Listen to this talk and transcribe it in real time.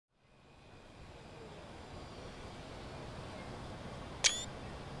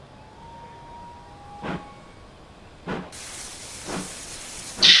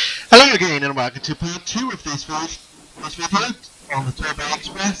again and welcome to part 2 of this video on the Torbay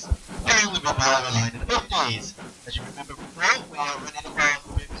Express going the Riviera Line in the 50s. As you remember before, we are running around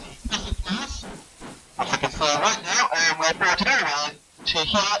with the Pacific class, as you can see right now, and we're brought it around to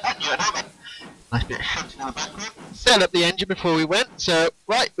here at Newton Abbot. Nice bit of shouting in the background. Set up the engine before we went, so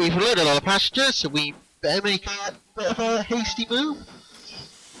right, we've loaded all the passengers, so we better make a bit of a hasty move.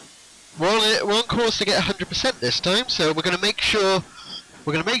 We're on course to get 100% this time, so we're going to make sure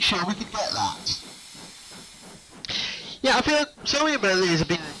we can get that. Yeah, I feel sorry about there's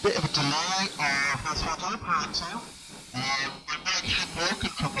been a bit of a delay of this video, part 2. My mic had broken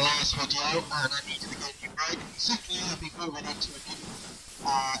from the last video and I needed to get a new mic. Secondly, I'll be moving into a new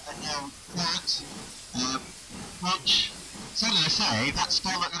flat, which, sadly to say, that's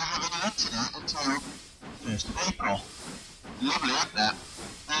still not going to have any internet until 1st of April. Lovely, isn't it?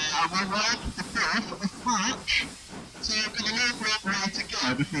 And we're on the 4th of March, so I've got a long way to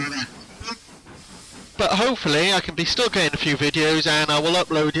go before then. But hopefully I can be still getting a few videos and I will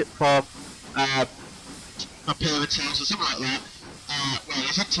upload it from my parents' house or something like that. Well,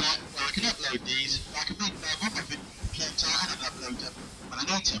 there's internet where I can upload these, I can make them on my computer and upload them when I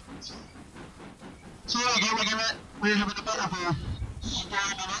need to. So there we go, we're having a bit of a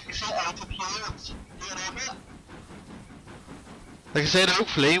storming exit out of here and doing our bit. Like I said,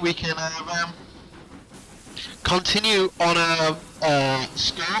 hopefully we can continue on our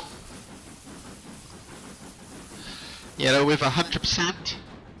score, you know, with 100%.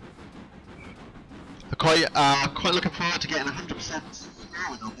 I'm quite looking forward to getting 100%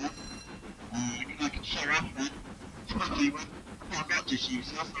 score on there. I can show off then, especially when I'm not just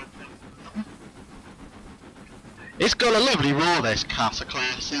using it. It's got a lovely roar, this Castle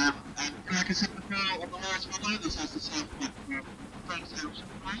class, and like I said before on the last video, this has the same platform.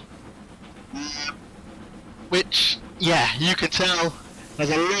 Which, yeah, you can tell there's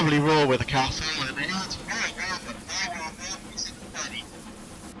a lovely roar with the castle, and it's very good, every single penny.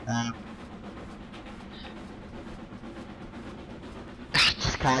 I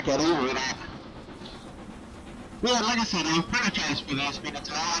just can't get over that. Well, like I said, I apologise for this being a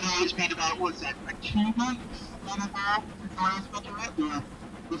delay. I know it's been about, what's that, like 2 weeks? Since I last video up, yeah.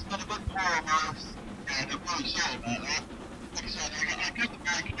 It's been a bit poor on us, and I'm really sorry about that. Like I said, I got the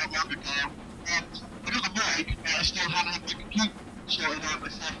mic not long ago, and I got the mic, but I still haven't the computer sorted out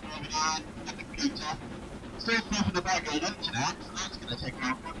myself over there, the computer. Still flipping the back on the internet, so that's going to take a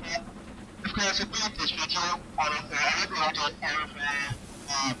while. But, of course, I made this video out of upload it out of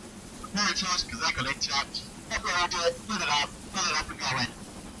my parents' house because they got internet. Upload it, put it up and going.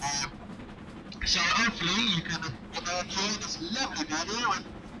 So hopefully you can enjoy this lovely video and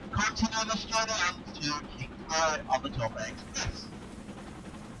continue this journey on to Kingswear on the Torbay Express.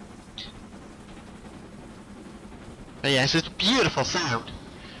 But yes, it's a beautiful sound.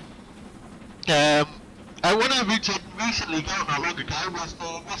 One of which I recently got not long ago was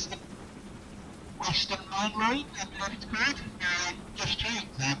the Western Main Line, I believe it's called. Just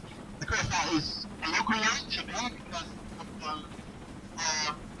changed. Of course that is a local line to me because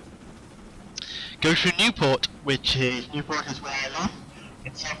of goes through Newport, which is Newport is where I live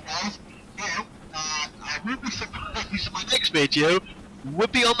in South Wales. Now, I would be surprised if my next video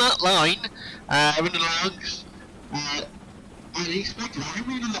would be on that line, running along unexpected. I haven't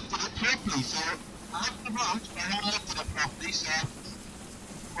really looked at it properly, so I have the road, but I haven't looked at it properly, so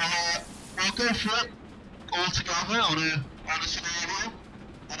we'll go through it all together on a scenario.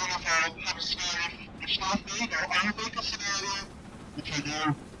 I don't know if I'll have a scenario which I've made, or I'll make a scenario which I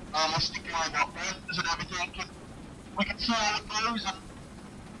know I'll stick around up runs and everything, and we can see how it goes and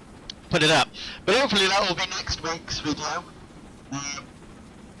put it up. But hopefully that will be next week's video,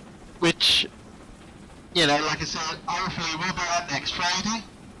 which, you know, like I said, hopefully we'll be on next Friday.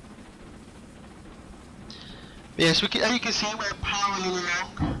 Yes, as you can see, we're powering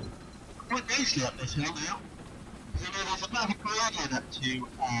along quite nicely up this hill now. So there's a bit of a gradient up to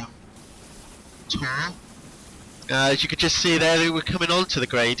Tor. As you can just see there, we're coming onto the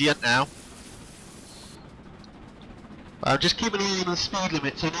gradient now. I'm just keeping an eye on the speed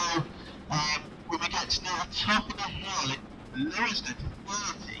limit, so now when we get to the top of the hill, it lowers it to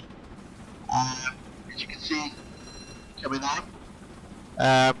 30. As you can see, coming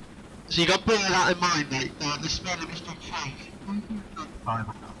out. So you got to bear that in mind, that the speed limit is not changed.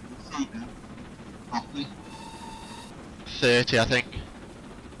 30, I think.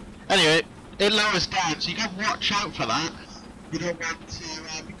 Anyway, it lowers down, so you got to watch out for that. You don't want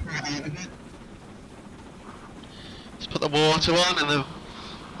to be caught out of it. Just put the water on and then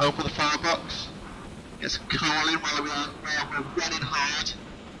open the firebox. Get some coal in while we're running hard.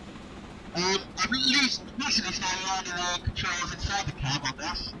 I've recently started learning the controls inside the cab on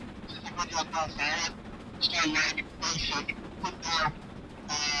this. video goes on, still learning basic, but now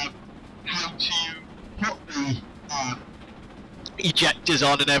how to put the ejectors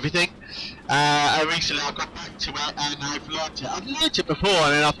on and everything. I recently got back to it and I've learnt it. I've learnt it before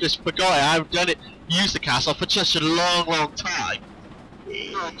and then I've just forgot it. I've done it, used the castle for such a long time.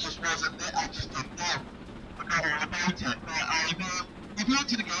 It just wasn't it. I just didn't know. Forgot all about it. But I've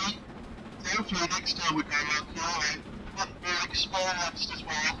learnt it again. So hopefully next time we go along here, I've got more experienced as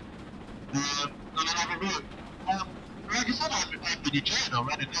well. And I'll have a look. Like I said, I've been enjoying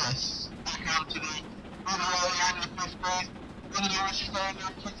running this back out to the Riviera Line in the 50s, running our Australian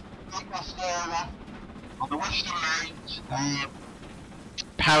on the Western Lanes,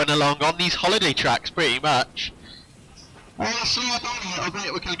 powering along on these holiday tracks pretty much. Slow down a little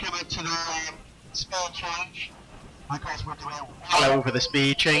bit, we're going to come up to the speed change, because we're doing well over the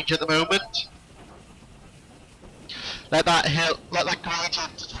speed change at the moment. Let that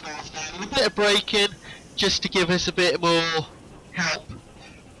gradient just fall down, and a bit of braking just to give us a bit more help.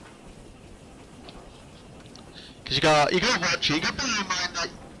 Because you got to watch it, you got to bear in mind that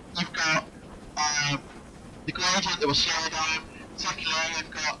you've got the gradient that will slow down. Secondly,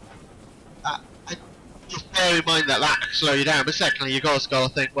 you've got just bear in mind that can slow you down. But secondly, you've also got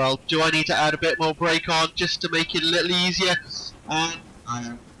to think, well, do I need to add a bit more brake on just to make it a little easier? And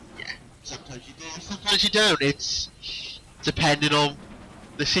yeah, sometimes you do, sometimes you don't. It's depending on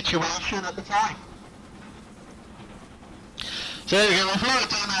the situation at the time. So there we go. We've lowered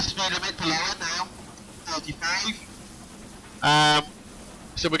down our speed limit below it now, 35.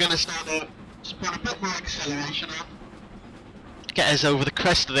 So we're going to start to just put a bit more acceleration on. Get us over the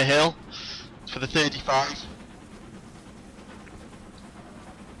crest of the hill for the 35.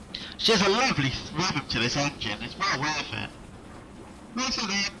 It's just a lovely rhythm to this engine, it's well worth it. Also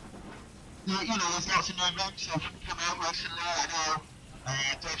then, you know, there's lots of new routes that have come out recently. I know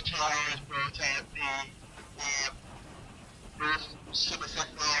DevTR has brought out the Somerset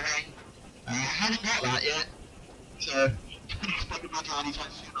Railway. I haven't got that yet, so I don't expect to be doing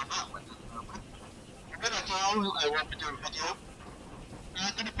anything soon on that one at the moment. When I do, I want to do a video.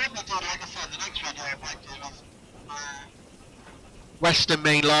 I'm going to probably do, like I said, the next video I might do is Western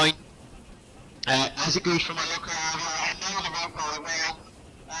Main Line. As it goes from my local area, I know the route very well,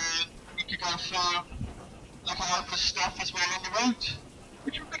 and you can go through, look out for stuff as well on the route,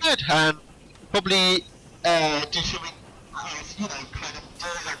 which would be good. Probably do something, you know, kind of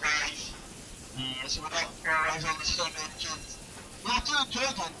further ways, so we're not always on the steam engines. Well, I do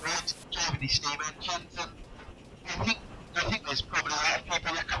enjoy driving these steam engines, and I think there's probably a lot of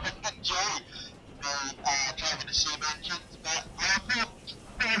people that enjoy driving the steam engines, but I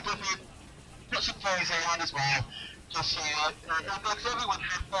put some furs on as well, just so it makes everyone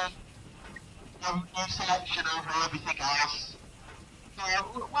happy. No selection over everything else. So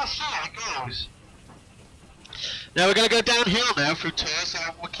we'll see how it goes. Now we're going to go downhill now through Tor, so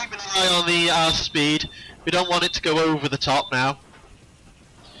we're keeping an eye on the speed. We don't want it to go over the top now.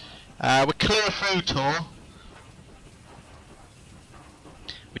 We're clear through Tor.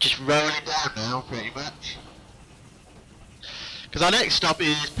 We're just rolling down now, pretty much. Because our next stop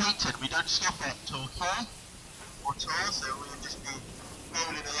is Payton. We don't stop at Torquay or Tor, so we'll just be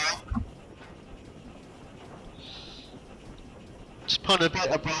rolling along. Just put a bit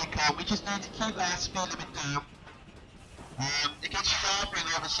of brake on. We just need to keep our speed limit down. It gets sharper on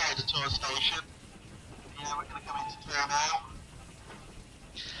the other side of Tor station. Yeah, we're going to come into Tor now.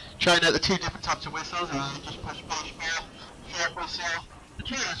 Trying out the two different types of whistles. Just push bar, short whistle. The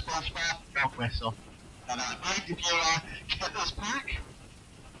tourist push bar, long whistle. And mind if you get this back.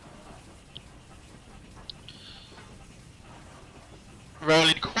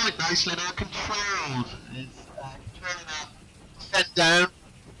 Rolling quite nicely now, controlled. It's controlling that descent down.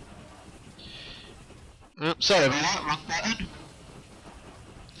 Oh, sorry about that, wrong button.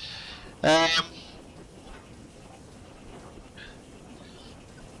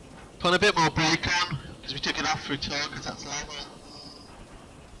 Put a bit more brake on, because we took it off through Tor, because that's level.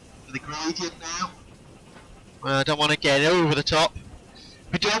 For the gradient now. I don't want to get over the top.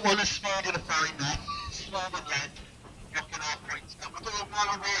 We don't want to speed in a fine there. Speed and length. Knocking our points down. We're doing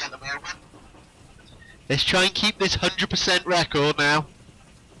well away at the moment. Let's try and keep this 100% record now.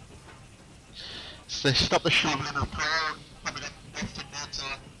 So stop the shoveling up there. Probably get left in there to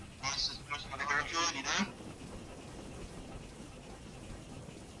nice as much of the whole journey now.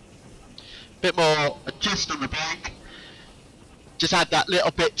 Bit more adjust on the brake. Just add that little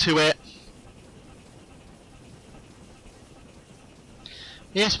bit to it.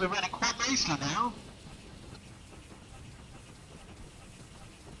 Yes, we're running quite nicely now.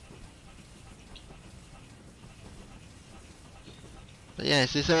 But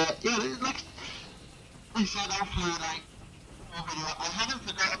yes, it's yeah, like I said, hopefully like more video. I haven't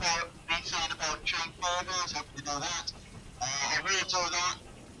forgot about me saying about train borders, hoping to do that. I will do that.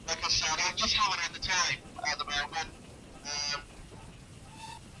 Like I said, I just haven't had the time at the moment.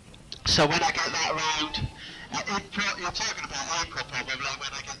 So when I get that around, you're talking about April probably,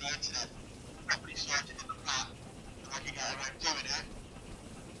 when I get the internet properly sorted in the plan, and I can get around doing it.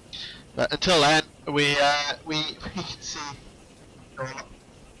 But until then, we can see.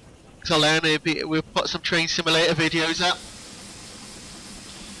 Until then, we'll put some train simulator videos up.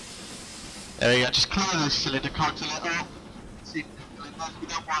 There we go. Just clear this cylinder cogs a little. See if we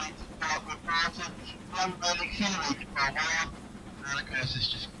don't want it to fill up with water. We haven't been accelerated for a while. And of course, it's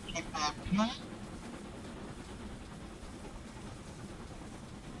just keep on clean.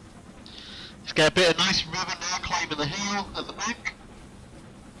 Let's get a bit of nice river now, climbing the hill at the back.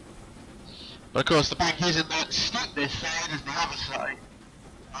 But of course the bank isn't that steep this side as the other side.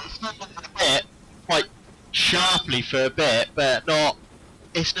 It's steep into the bit, quite sharply for a bit, but not,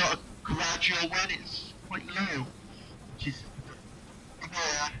 it's not a gradual one, it's quite low. Which is,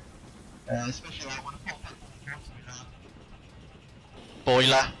 especially like when I pop it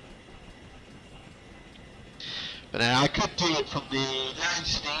boiler. But I could do it from the line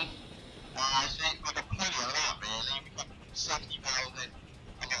steam. I think we've got plenty of that really, we've got 70 miles in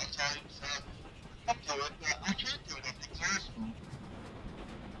a lot of time, so I could do it, but I can't do it at exhaustful.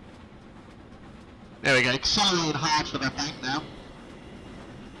 There we go, accelerating hard for the bank now.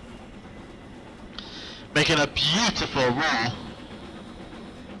 Making a beautiful roll.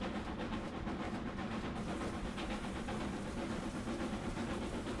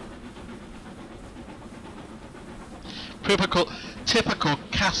 Typical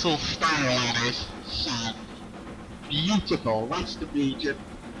castle style on it. So beautiful, that's the region,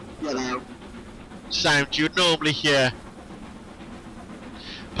 you know, sound you'd normally hear.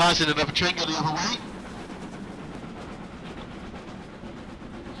 Passing another train going the other way.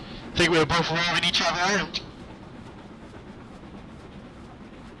 I think we were both roaring each other out.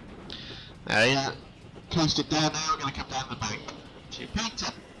 Yeah, closed it down now, we're going to come down the bank to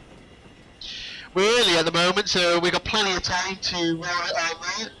Payton. We're early at the moment, so we've got plenty of time to roll it on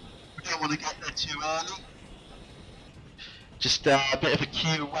there. We don't want to get there too early. Just a bit of a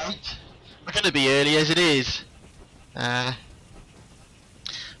queue wait. We're going to be early as it is. But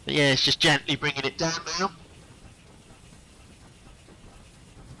yeah, it's just gently bringing it down now.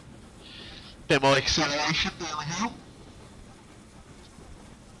 Bit more acceleration down the hill.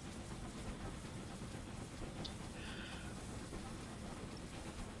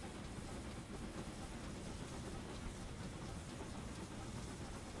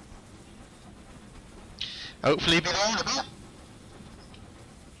 Hopefully be there in a bit.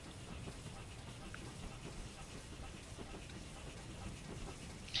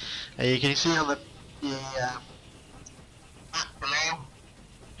 You can see on the map below,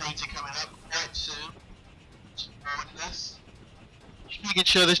 data coming up quite soon. This. Just making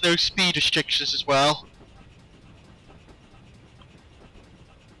sure there's no speed restrictions as well.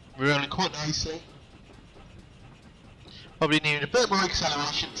 We're rolling quite nicely. Probably need a bit more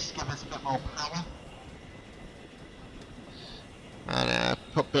acceleration to give us a bit more power. And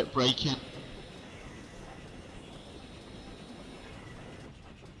put a bit of brake in.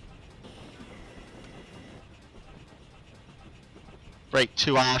 Brake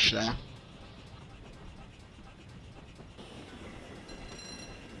too harsh there.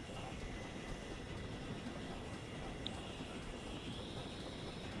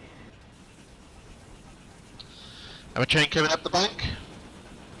 Have a train coming up the bank.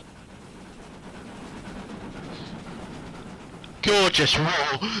 Gorgeous roll.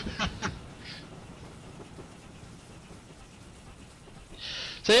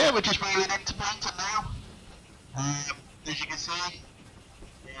 So yeah, we're just rolling into Payton now. As you can see,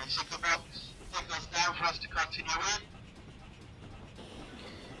 signal box signals down for us to continue in.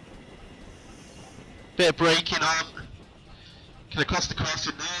 Bit of braking on. Can across the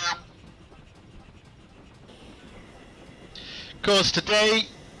crossing now. Of course today,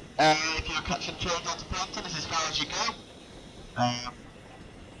 if you're catching trains onto Payton, this is as far as you go.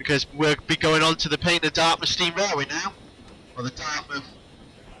 Because we'll be going on to the Payton Dartmouth Steam Railway now, or the Dartmouth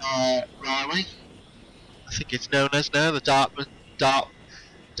Railway. I think it's known as now, the Dartmouth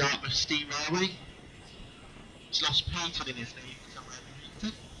Steam Railway. It's lost Payton in his name somewhere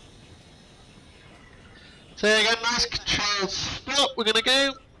in So there you go, nice controlled stop, we're going to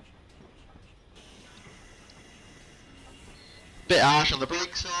go. Bit harsh on the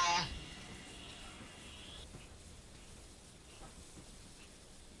brakes there.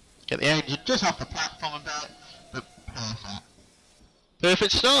 Get the engine just off the platform a bit, but perfect.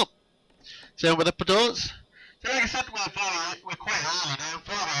 Perfect start. Same with the doors. So like I said, we're quite early now,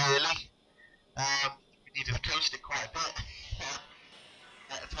 very early. We needed to coast it quite a bit.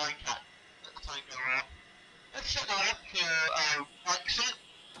 Let the time go around. Let's set that up for exit.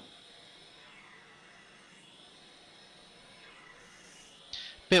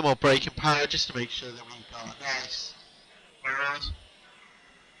 Bit more braking power just to make sure that we've got a nice road.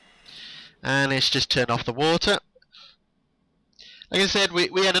 And let's just turn off the water. Like I said, we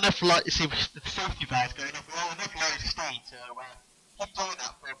had enough light. See, the safety bar's going up. We had enough low speed to keep doing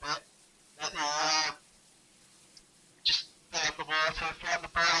that for a bit. Just fill up the water, fill up the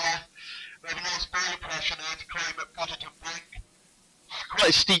boiler. We have a nice boiler pressure now to climb up Goddard Bank. Quite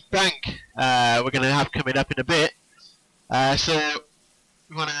a steep bank we're going to have coming up in a bit. So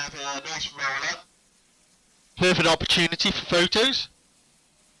we want to have a nice roll up. Perfect opportunity for photos.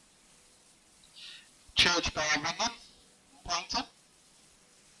 Church bell ringing, painting.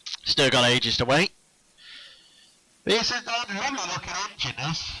 Still got ages to wait. But this is a lovely looking engine,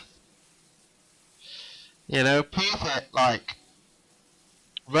 this. You know, perfect, like,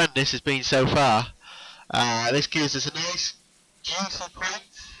 run this has been so far. This gives us a nice, juicy print.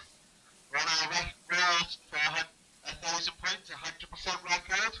 Run our record for 1,000 points, 100%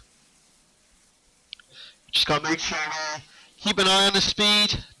 record. Just got to make sure we keep an eye on the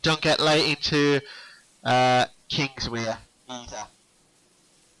speed, don't get late into Kingswear either.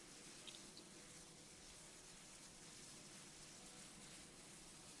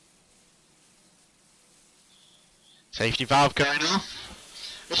 Safety valve going off.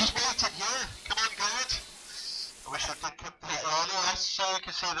 We're just waiting here. Come on, guard. I wish I could come back earlier so you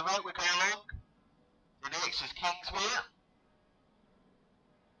can see the route we're going along. The next is Kingswear.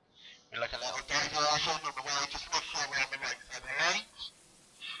 We look a little diversion on the way, just make sure we're on the right side of the lanes.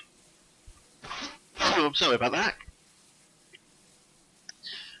 Oh, I'm sorry about that.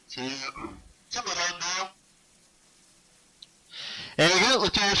 So, come on now. There we go,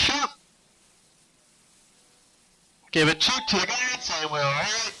 let's do a shot. Give a check to the guide, saying we're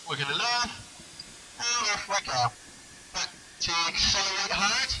alright, we're going to learn. And off we go. Back to accelerate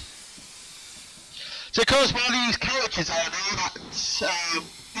hard. So of course one of these carriages are now that today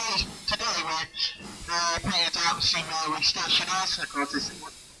we're painted out to see where we station is. Of course this is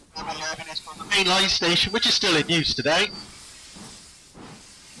what we're learning is from the main line station, which is still in use today.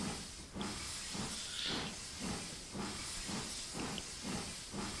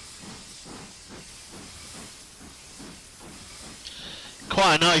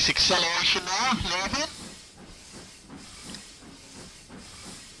 Quite a nice acceleration now, leaving.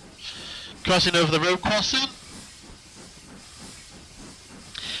 Crossing over the road crossing.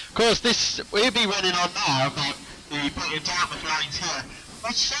 Of course, this we'll be running on now about the putting down the lines here.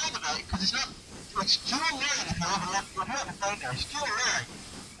 Let's say about it because it's not. It's dual line if you have the phone there. It's dual line.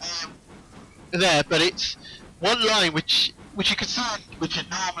 There, but it's one line which you can see, which is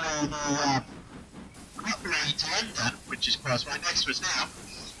normally the quick lane to London, which is crossed right next to us now.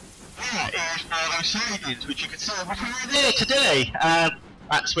 That is for those sidings, which you can see over there today.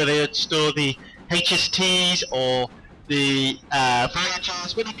 That's where they store the HSTs or the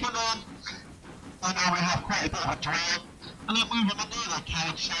Voyagers when they come on. I know we have quite a bit of a drive. And then moving on there, they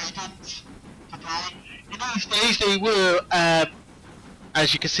carriage sidings today. In those days they were,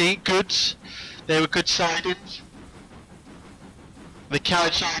 as you can see, goods. They were good sidings. The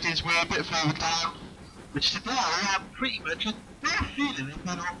carriage sidings were a bit further down, which today are pretty much a fair feeling they've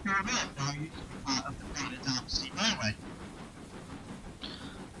been on for a bit now. Used to be part of the GJDobbzy railway,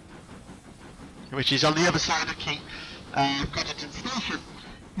 which is on the other side of Exeter Station.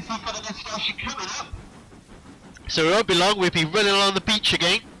 We've got another station coming up. So it won't be long, we'll be running along the beach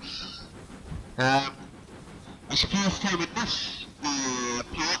again. It's the first time in this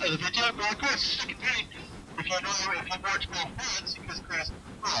part of the video, but of course, second time, if you watch more fans, because of course,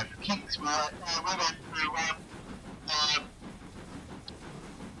 well, Kingswear, we went through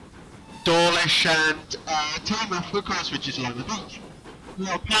Dawlish and Tamworth, of course, which is along the beach. We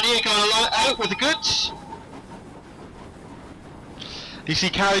have plenty going out with the goods. You see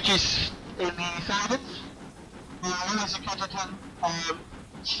carriages in the sidings. There's a Exeter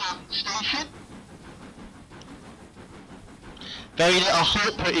station. Very little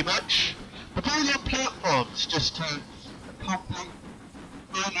halt pretty much. But very little platforms just to complete,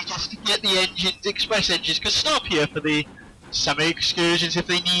 mainly just to get the engines, express engines, can stop here for the summer excursions if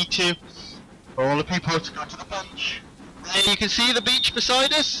they need to. For all the people to go to the beach. There you can see the beach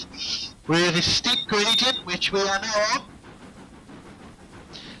beside us, with this steep gradient, which we are now on.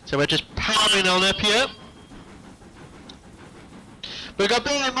 So we're just powering on up here. But we've got to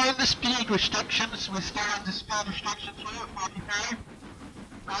bear in mind the speed restrictions. We're still under speed restrictions here at 45.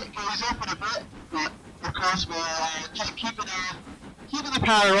 it goes up in a bit, but of course we're just keeping the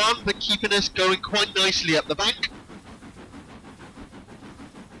power on, but keeping us going quite nicely up the bank.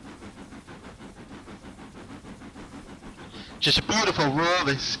 Just a beautiful roar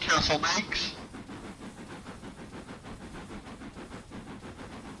this castle makes.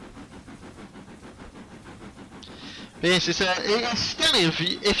 Yes, it's stunning.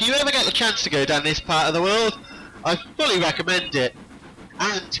 If you ever get the chance to go down this part of the world, I fully recommend it.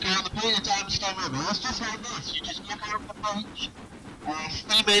 And to go on the Peter Damstone River, it's just like this. You just look over the beach,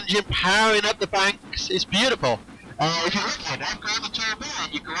 steam engine powering up the banks. It's beautiful. If you're lucky enough, go on the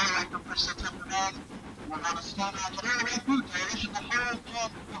Torbay. You go all the way from Bristol to Temple, we'll have a steam engine all the way through there, and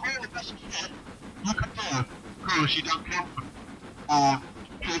the whole of this kit you can do. Of course, you don't come from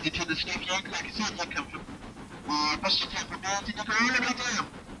Kensington and stuff, like I said, you come from Bristol to Temple, and you go all the way down.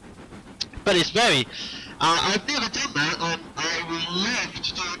 But it's very... I've never done that, and I would love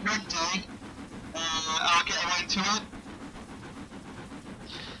to do it one day. I'll get around to it.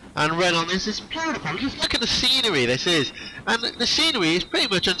 And run on this. It's beautiful. Just look at the scenery this is. And the scenery is pretty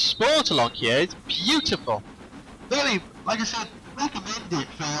much unsport along here. It's beautiful. Very, like I said, recommend it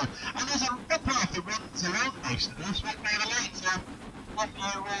for... And there's a footpath that runs around most of this, right by the lane. So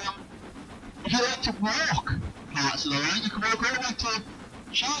if you like to walk parts of the line, you can walk all the way to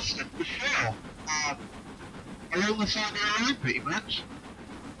Charleston for sure. Along the side of the line pretty much.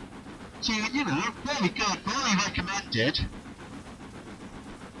 So, you know, very good, very recommended.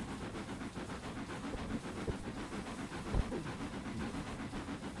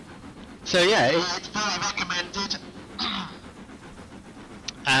 So yeah, it's very recommended.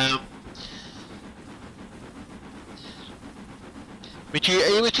 Which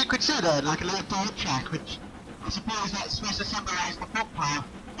you consider like a little dirt track, which I suppose that's supposed to symbolise the footpath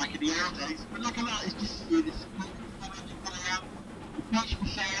back in the old days. But look at that, it's just this the beach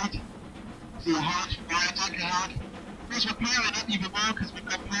beside, see a house, right deck ahead. Of course we're powering up even more because we've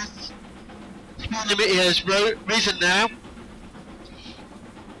got past the speed limit has risen now.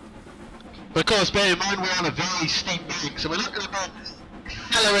 But of course, bear in mind we're on a very steep bank, so we're not going to be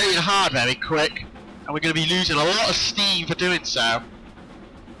accelerating hard very quick, and we're going to be losing a lot of steam for doing so.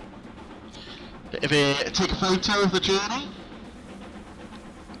 Bit of a take a photo of the journey.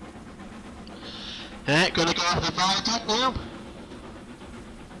 Yeah, gonna go over the viaduct now.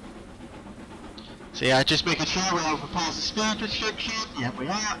 So yeah, just making sure we're over past the speed restriction. Yeah, we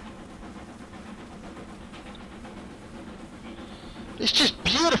are. It's just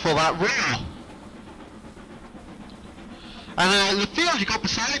beautiful, that roar. And the field you got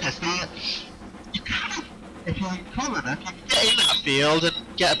beside us there, you can, if you're clever enough, you can get in that field and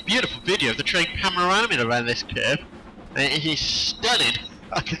get a beautiful video of the train panoramic around this curve. And it is stunning,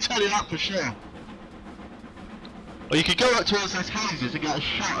 I can tell you that for sure. Or you could go up towards those houses and get a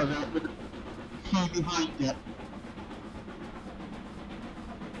shot of it with the sea behind it.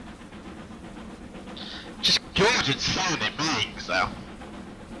 Just gorgeous sounding beings though.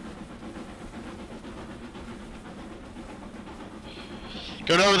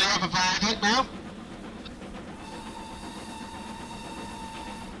 Going over the other viaduct now.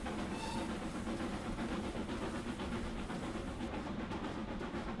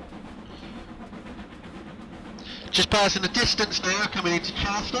 Just passing the distance now, coming into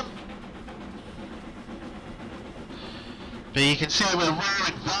Charleston. But you can see we're rolling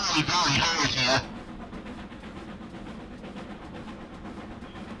very, very hard here.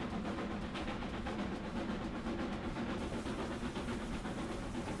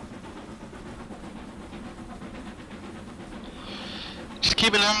 Just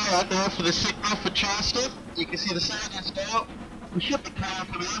keep an eye out now for the signal for Charleston. You can see the sign is down. We should be clear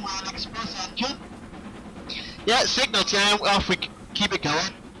from here, we're an express engine. Yeah, signal down, off we keep it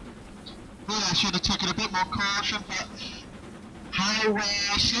going. Well, I should have taken a bit more caution, but how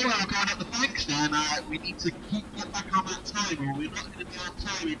slow we're going up the banks then, we need to get back on that time, or we're not going to be on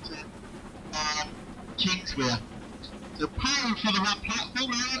time into Kingswear. So powering for the right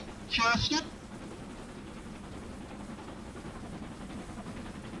platform here, Charleston.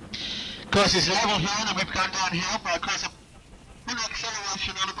 Of course it's level here and we've gone downhill, but of course I put an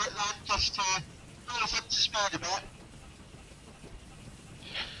acceleration on a bit then, just to bring us up to speed a bit.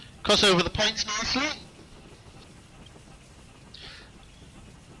 Cross over the points nicely.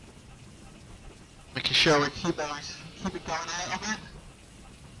 Making sure we keep it going out of it.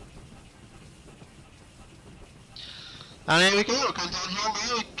 And here we go, we're going downhill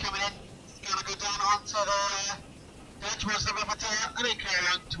now, we're coming in, it's going to go down onto the, down towards the River Line, and then carry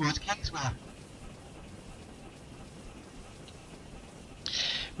on towards Kingswear.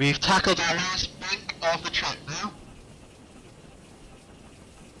 We've tackled our last bank of the track now.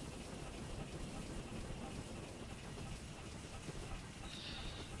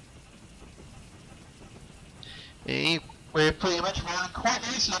 We're pretty much rolling quite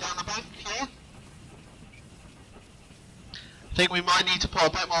nicely down the bank here. I think we might need to put a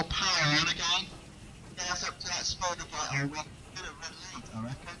bit more power on again. Get us up to that speed again, or we're gonna run late, I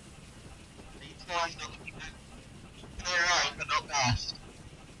reckon. These guys not looking good. They're right, but not best.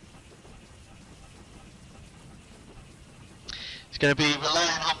 It's going to be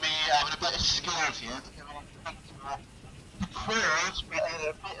relying on me having a bit of skills here to get on the curves, but at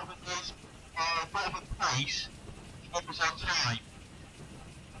a bit of a pace to keep us on time.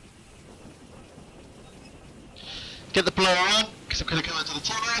 Get the blower on, because I'm going to come into the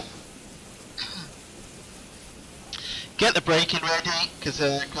tunnel. Get the braking ready, because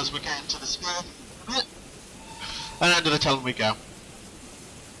we're getting to the speed. And under the tunnel we go.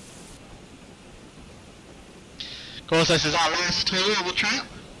 Of course, this is our last tour on the trip.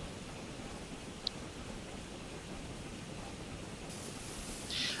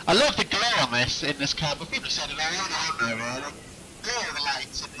 I love the glow on this in this car, but people said it earlier, I don't know really. All the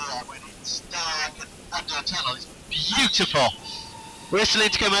lights in here when it's dark and under the tunnel is beautiful. Whistling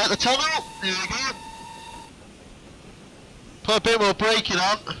to come out the tunnel. There we go. Put a bit more braking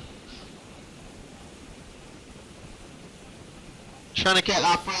on. Trying to get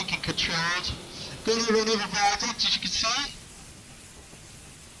that braking controlled. Going to run over vertex, as you can see.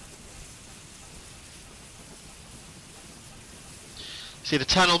 See the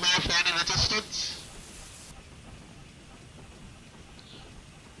tunnel mouth down in the distance.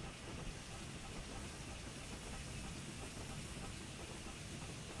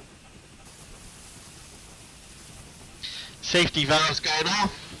 Safety valves going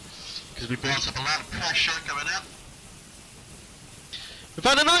off because we built up a lot of pressure coming up. We've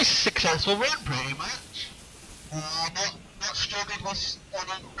had a nice successful run pretty much. Not struggling with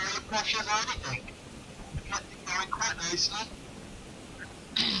any real pressures or anything. We kept it going quite nicely.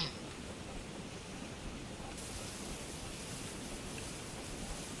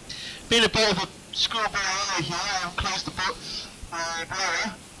 Been a bit of a schoolboy early here, I haven't closed the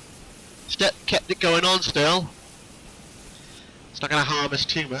blower. Kept it going on still. It's not going to harm us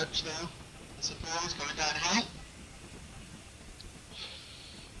too much now, I suppose, going down here.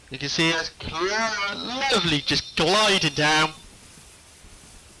 You can see us lovely just gliding down.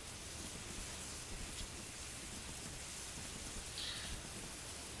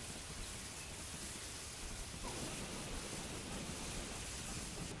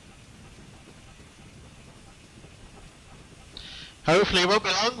 Hopefully it won't be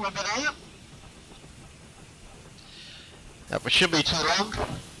long, we'll be there. That shouldn't be too long.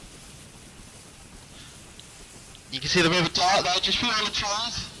 You can see the river dart there, just through all the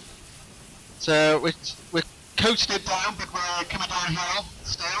trees. So we're coasted down, but we're coming downhill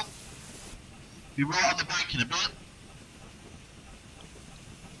still. Be right on the bank in a bit.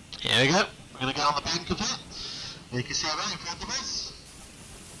 Here we go. We're going to get on the bank of it. You can see right in front of us.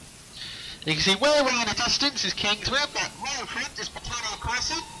 You can see way in the distance is Kingswear, but right in front is Britannia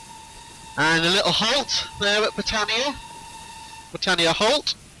Crossing. And a little halt there at Britannia. Britannia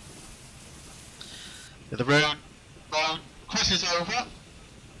halt. The road crosses over.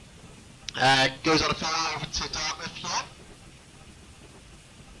 Goes on a ferry over to Dartmouth here.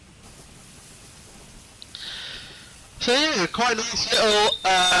 So yeah, quite a nice little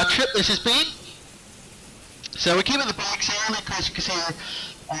trip this has been. So we're keeping the brakes on because you can see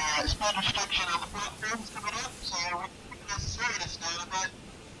speed restriction on the platforms coming up, so we're going to slow this down a bit.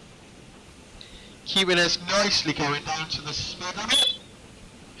 Keeping us nicely going down to the speed limit.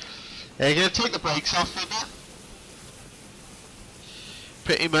 You're going to take the brakes off a bit.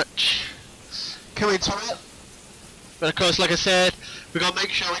 Pretty much coming to it. But of course, like I said, we've got to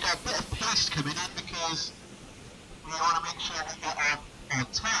make sure we got a bit of pace coming in because we want to make sure we get on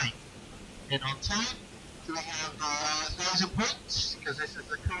time. In on time. So we have the laser points, because this is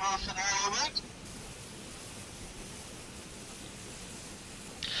the cool scenario mode.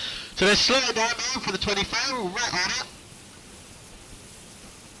 So let's slow it down now for the 25, we're right on it.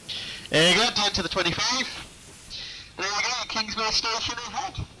 There you go, down to the 25. There we go, Kingswear station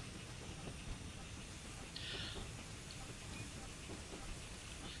ahead.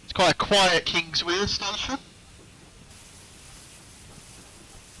 It's quite a quiet Kingswear station.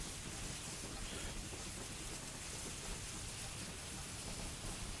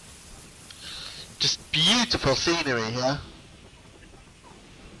 Just beautiful scenery here.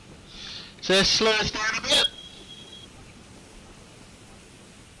 So let's slow us down a bit.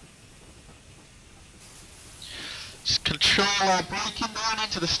 Just control our braking down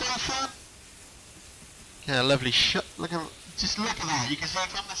into the station. Yeah, lovely shot. Just look at that. You can see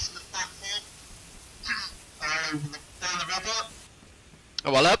from the platform down the river.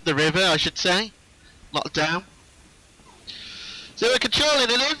 Oh, well, up the river, I should say. Not down. So we're controlling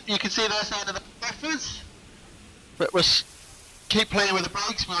it in, you can see their side of the buffers. But we'll keep playing with the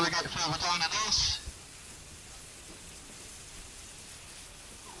brakes, we're going to get further down on this.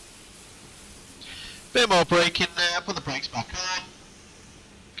 Bit more braking there, put the brakes back on.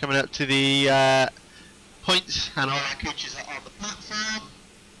 Coming up to the points, and all our coaches are on the platform.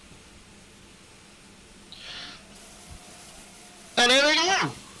 And here we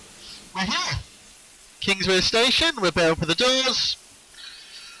go! We're here! Kingswear Station, we're about to open the doors.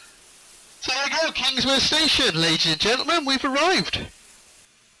 So there we go, Kingswear Station, ladies and gentlemen, we've arrived.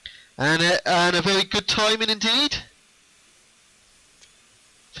 And a very good timing indeed.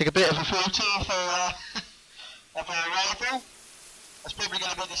 Take a bit of a photo of our arrival. That's probably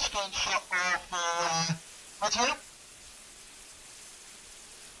going to be the screenshot of the video.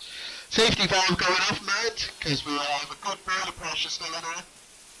 Safety valve going off, mate, because we have a good border pressure still in here.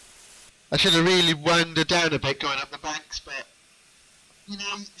 I should have really wound it down a bit going up the banks, but you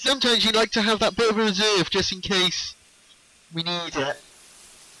know, sometimes you like to have that bit of a reserve just in case we need it.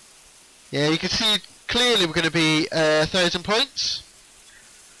 Yeah, you can see clearly we're going to be 1,000 points.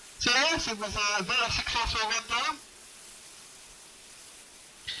 So yes, it was a very successful run down.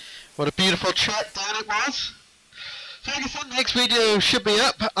 What a beautiful trek down it was. So like I said, next video should be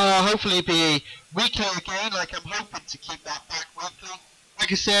up, hopefully be weekly again, like I'm hoping to keep that back weekly.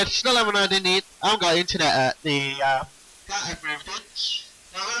 Like I said, still haven't had I haven't got internet at the, that I've moved in.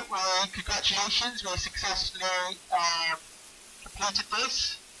 Well, congratulations, we successfully completed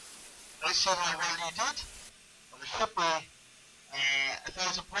this. Let's see how well you did. Well, it should be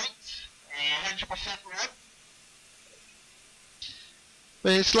 1,000 points, 100% run.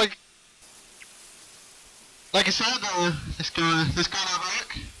 But it's like I said, let's go and have a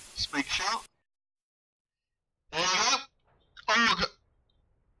look. Just make sure. There we go. Oh,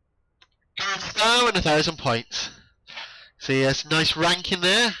 goes down 1,000 points. See, that's a nice ranking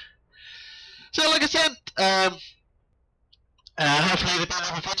there. So, like I said, hopefully the band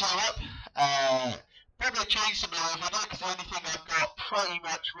have a video up. Probably change some of the video because the only thing I've got pretty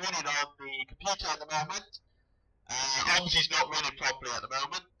much running on the computer at the moment. Obviously, it's not running properly at the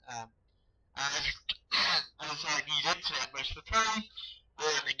moment. As I need internet most of the time,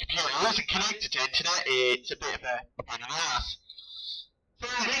 and the computer isn't connected to internet, it's a bit of a pain in the ass. So,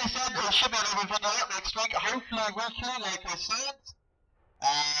 like I said, I should be another video up next week, hopefully weekly, like I said.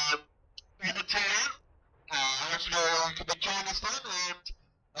 Until then, hopefully you can enjoy this then, and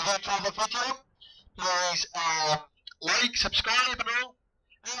I hope you have a video. Please like, subscribe and all.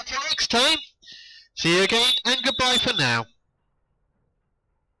 And until next time, see you again, and goodbye for now.